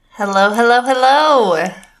Hello, hello, hello.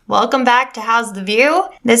 Welcome back to How's the View?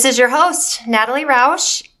 This is your host, Natalie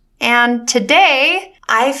Rausch, and today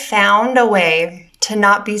I found a way to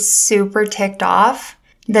not be super ticked off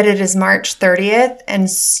that it is March 30th and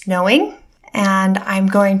snowing, and I'm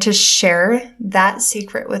going to share that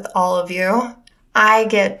secret with all of you. I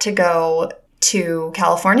get to go to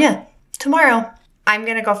California tomorrow. I'm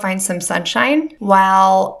going to go find some sunshine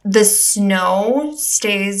while the snow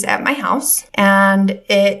stays at my house, and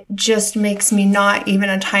it just makes me not even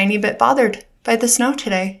a tiny bit bothered by the snow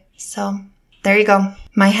today. So there you go.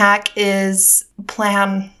 My hack is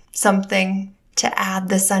plan something to add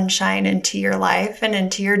the sunshine into your life and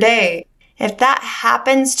into your day. If that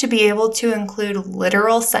happens to be able to include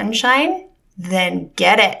literal sunshine, then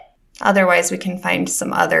get it. Otherwise, we can find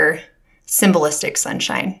some other symbolistic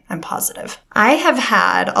sunshine, I'm positive. I have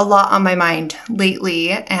had a lot on my mind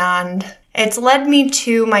lately, and it's led me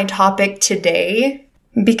to my topic today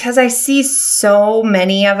because I see so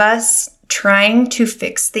many of us trying to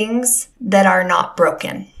fix things that are not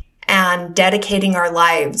broken and dedicating our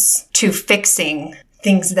lives to fixing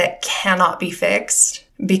things that cannot be fixed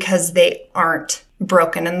because they aren't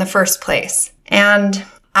broken in the first place. And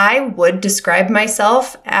I would describe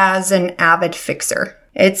myself as an avid fixer.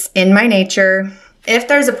 It's in my nature. If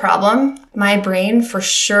there's a problem, my brain for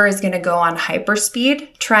sure is going to go on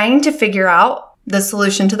hyperspeed trying to figure out the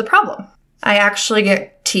solution to the problem. I actually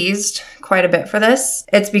get teased quite a bit for this.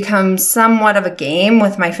 It's become somewhat of a game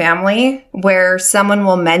with my family where someone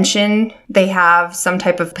will mention they have some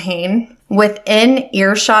type of pain within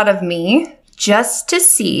earshot of me just to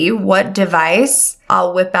see what device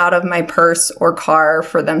I'll whip out of my purse or car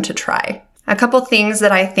for them to try. A couple things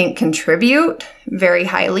that I think contribute very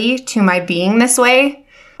highly to my being this way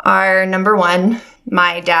are, number one,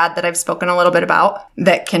 my dad that I've spoken a little bit about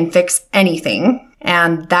that can fix anything.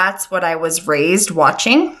 And that's what I was raised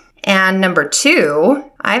watching. And number two,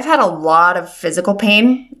 I've had a lot of physical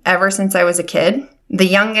pain ever since I was a kid. The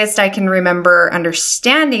youngest I can remember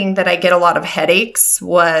understanding that I get a lot of headaches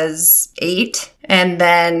was 8. And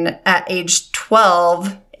then at age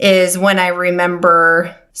 12 is when I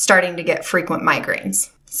remember starting to get frequent migraines.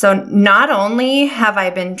 So not only have I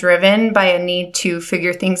been driven by a need to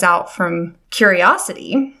figure things out from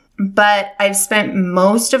curiosity, but I've spent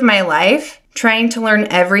most of my life trying to learn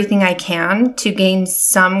everything I can to gain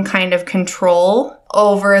some kind of control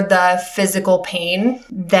over the physical pain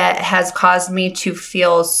that has caused me to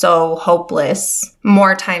feel so hopeless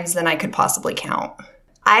more times than I could possibly count.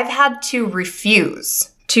 I've had to refuse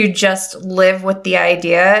to just live with the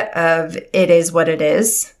idea of it is what it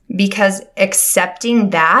is, because accepting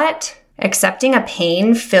a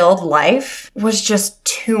pain-filled life was just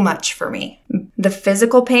too much for me. The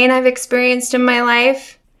physical pain I've experienced in my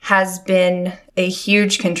life has been a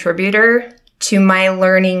huge contributor to my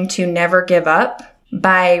learning to never give up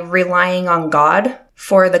by relying on God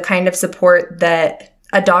for the kind of support that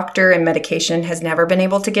a doctor and medication has never been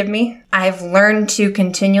able to give me. I've learned to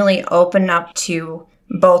continually open up to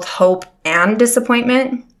both hope and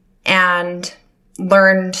disappointment, and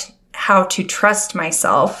learned how to trust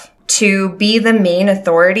myself to be the main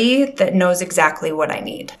authority that knows exactly what I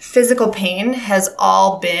need. Physical pain has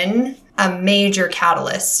all been a major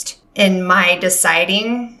catalyst in my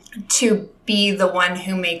deciding to be the one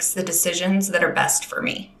who makes the decisions that are best for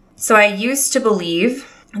me. So I used to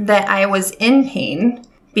believe that I was in pain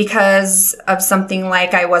because of something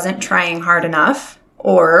like I wasn't trying hard enough,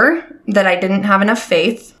 or that I didn't have enough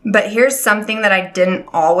faith. But here's something that I didn't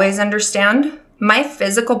always understand. My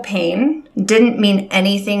physical pain didn't mean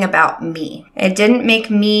anything about me. It didn't make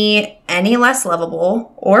me any less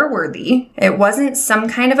lovable or worthy. It wasn't some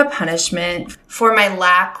kind of a punishment for my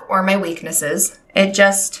lack or my weaknesses. It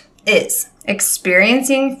just is.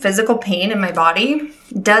 Experiencing physical pain in my body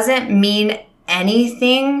doesn't mean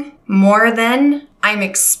anything more than I'm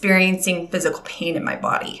experiencing physical pain in my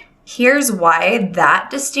body. Here's why that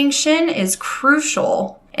distinction is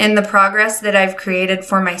crucial in the progress that I've created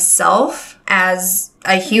for myself as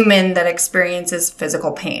a human that experiences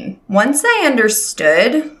physical pain. Once I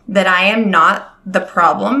understood that I am not the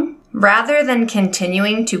problem, rather than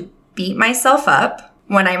continuing to beat myself up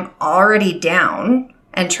when I'm already down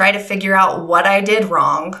and try to figure out what I did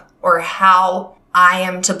wrong or how I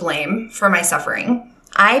am to blame for my suffering,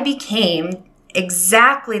 I became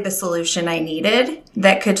exactly the solution I needed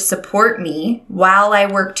that could support me while I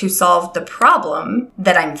work to solve the problem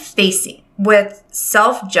that I'm facing. With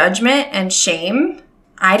self-judgment and shame,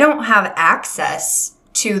 I don't have access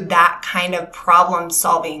to that kind of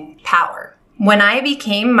problem-solving power. When I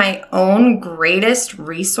became my own greatest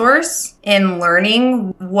resource in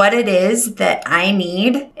learning what it is that I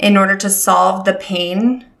need in order to solve the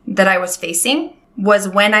pain that I was facing was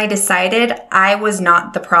when I decided I was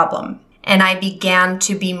not the problem. And I began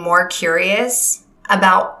to be more curious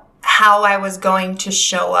about how I was going to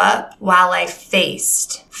show up while I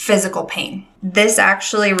faced physical pain. This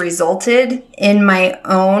actually resulted in my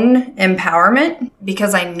own empowerment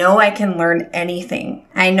because I know I can learn anything.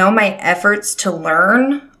 I know my efforts to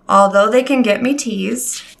learn, although they can get me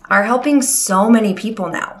teased, are helping so many people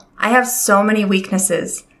now. I have so many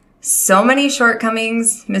weaknesses, so many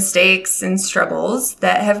shortcomings, mistakes, and struggles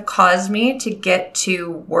that have caused me to get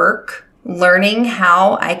to work learning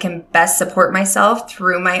how I can best support myself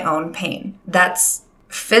through my own pain. That's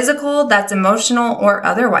physical, that's emotional, or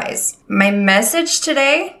otherwise. My message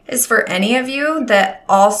today is for any of you that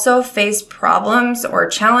also face problems or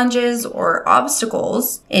challenges or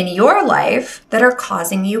obstacles in your life that are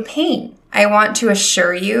causing you pain. I want to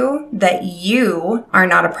assure you that you are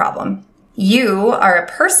not a problem. You are a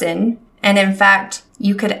person, and in fact,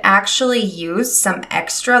 you could actually use some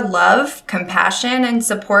extra love, compassion, and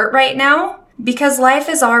support right now because life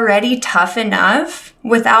is already tough enough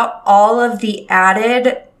without all of the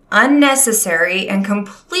added, unnecessary, and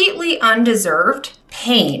completely undeserved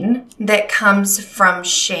pain that comes from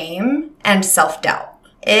shame and self-doubt.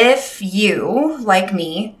 If you, like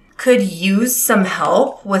me, could use some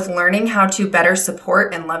help with learning how to better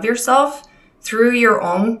support and love yourself through your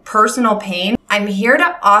own personal pain, I'm here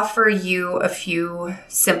to offer you a few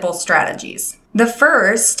simple strategies. The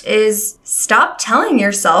first is stop telling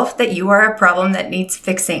yourself that you are a problem that needs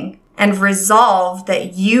fixing and resolve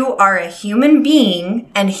that you are a human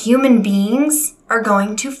being and human beings are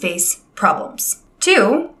going to face problems.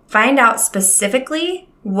 2, find out specifically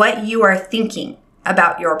what you are thinking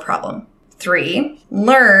about your problem. 3,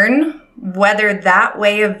 learn whether that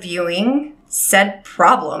way of viewing said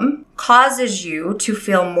problem causes you to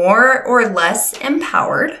feel more or less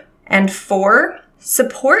empowered. And 4,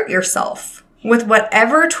 support yourself with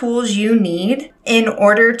whatever tools you need in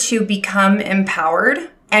order to become empowered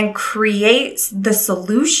and create the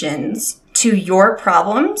solutions to your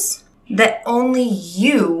problems that only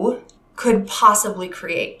you could possibly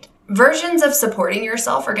create. Versions of supporting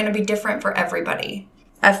yourself are going to be different for everybody.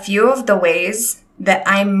 A few of the ways that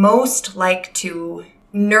I most like to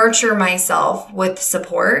nurture myself with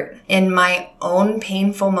support in my own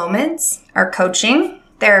painful moments are coaching,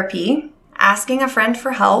 therapy, asking a friend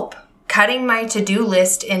for help, cutting my to-do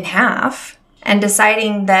list in half, and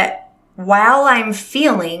deciding that while I'm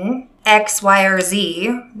feeling X, Y, or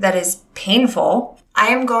Z that is painful, I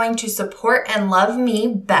am going to support and love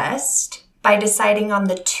me best by deciding on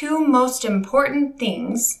the 2 most important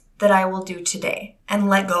things that I will do today and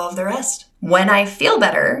let go of the rest. When I feel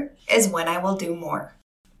better is when I will do more.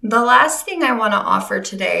 The last thing I want to offer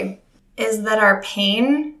today is that our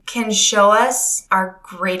pain can show us our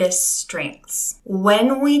greatest strengths.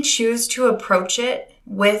 When we choose to approach it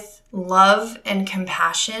with love and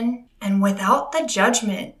compassion and without the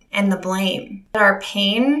judgment and the blame, our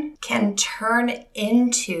pain can turn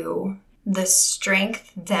into the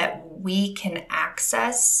strength that we can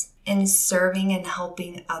access in serving and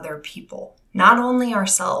helping other people, not only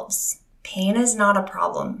ourselves. Pain is not a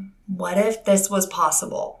problem. What if this was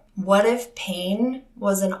possible? What if pain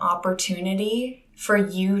was an opportunity for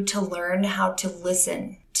you to learn how to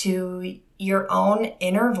listen to your own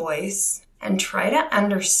inner voice and try to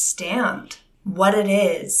understand what it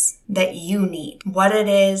is that you need, what it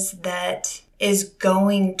is that is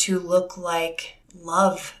going to look like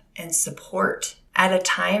love and support at a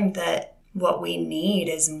time that what we need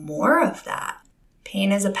is more of that.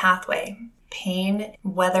 Pain is a pathway. Pain,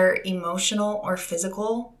 whether emotional or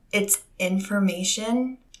physical, it's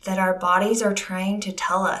information that our bodies are trying to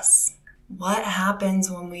tell us. What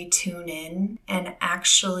happens when we tune in and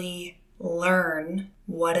actually learn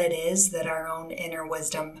what it is that our own inner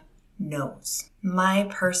wisdom knows? My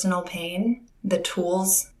personal pain, the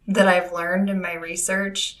tools that I've learned in my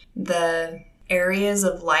research, the areas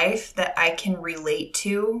of life that I can relate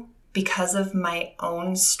to because of my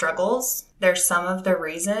own struggles, they're some of the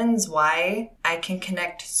reasons why I can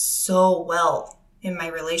connect so well in my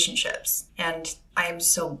relationships. And I am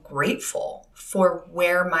so grateful for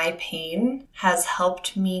where my pain has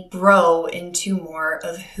helped me grow into more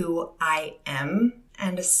of who I am,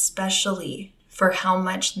 and especially for how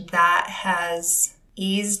much that has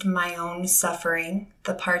eased my own suffering,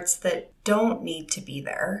 the parts that don't need to be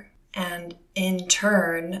there. And in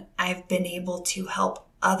turn, I've been able to help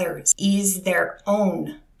others ease their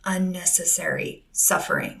own unnecessary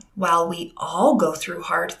suffering. While we all go through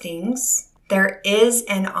hard things, there is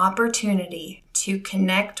an opportunity to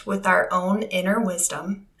connect with our own inner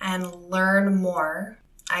wisdom and learn more.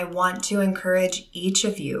 I want to encourage each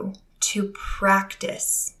of you to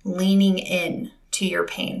practice leaning in to your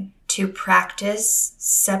pain, to practice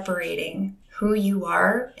separating who you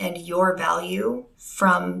are and your value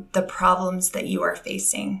from the problems that you are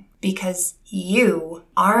facing. Because you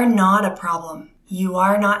are not a problem. You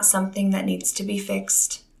are not something that needs to be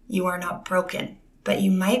fixed. You are not broken. But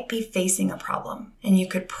you might be facing a problem, and you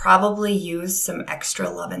could probably use some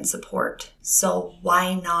extra love and support. So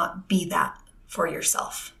why not be that for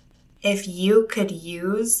yourself? If you could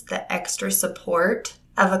use the extra support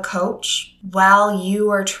of a coach while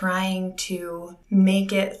you are trying to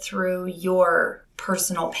make it through your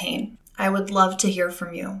personal pain, I would love to hear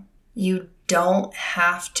from you. You don't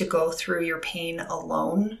have to go through your pain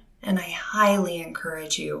alone, and I highly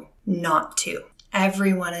encourage you not to.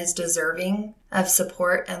 Everyone is deserving of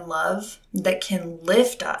support and love that can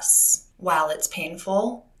lift us while it's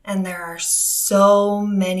painful. And there are so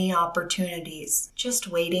many opportunities just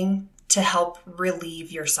waiting to help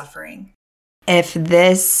relieve your suffering. If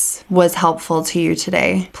this was helpful to you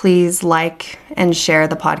today, please like and share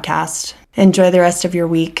the podcast. Enjoy the rest of your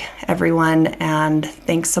week, everyone, and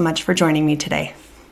thanks so much for joining me today.